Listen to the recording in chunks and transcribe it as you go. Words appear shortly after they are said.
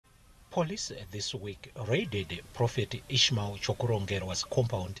Police this week raided Prophet Ishmael Chokurongerwa's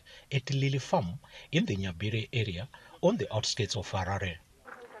compound at Lily Farm in the Nyabire area on the outskirts of Harare.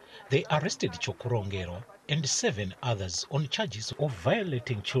 They arrested Chokurongero and 7 others on charges of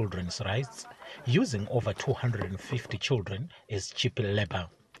violating children's rights, using over 250 children as cheap labor.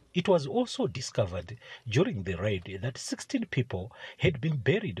 It was also discovered during the raid that 16 people had been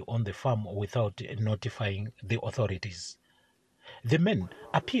buried on the farm without notifying the authorities. The men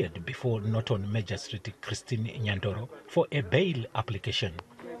appeared before Norton Magistrate Christine Nyandoro for a bail application.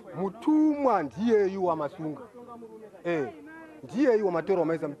 Mutumwa ndiye yu wa masunga. Ndiye yu wa matoro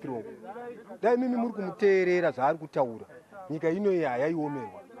maiza mtirongo. Dai mimi muri kumuteerera zvaari kutaura. Nyika ino yaya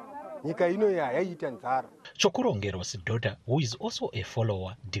yomerwa. Nyika ino yaya ita nzara. Chokurongero's daughter, who is also a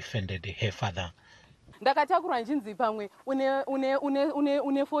follower, defended her father. Ndakatakurwa njinzi pamwe une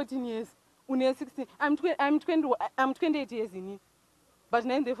 14 years, une 16. I'm 28 years in it. But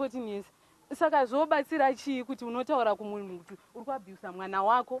now the 14 years. Saka zobatsira chii kuti unotaura kumunhu kuti uri kuabuse mwana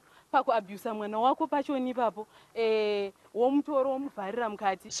wako, pakuabuse mwana wako pachoni papo womutoro womuvharira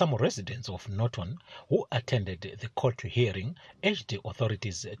mukati. Some residents of Norton who attended the court hearing urged the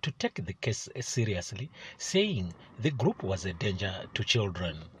authorities to take the case seriously, saying the group was a danger to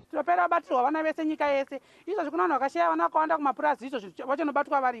children. Tinopera batirwa vana vese nyika yese. Izvo zvikunoona vakashaya vana vakawanda kumapurazi izvo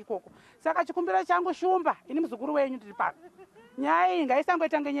vachinobatwa vari ikoko. Saka chikumbiro changu shumba ini muzukuru wenyu tiri pano. Nyaya iyi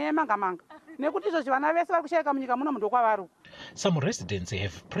ngaisangoita ngenyaya yemanga-manga. Nekuti izvo vana vese vari kushayika munyika muno munhu ndokwavari. Some residents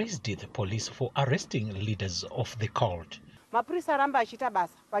have praised the police for arresting leaders of the cult. Mapurisa ramba achiita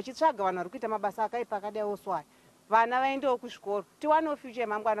basa, vachitsvaga vanhu vari kuita mabasa akaipa akadai oswaya. Vana vaendewo kuzvikoro. Tiwanewo future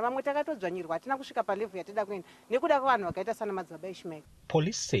yemangwana. Vamwe takatodzvanyirwa hatina kusvika palevel yatida kuenda nekuda kwevanhu vakaita sana madzibaba Ishmael.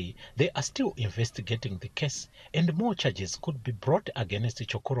 Police say they are still investigating the case and more charges could be brought against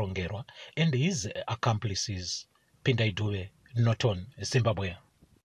Chokurongerwa and his accomplices. Pindai Dube, Norton, Zimbabwe.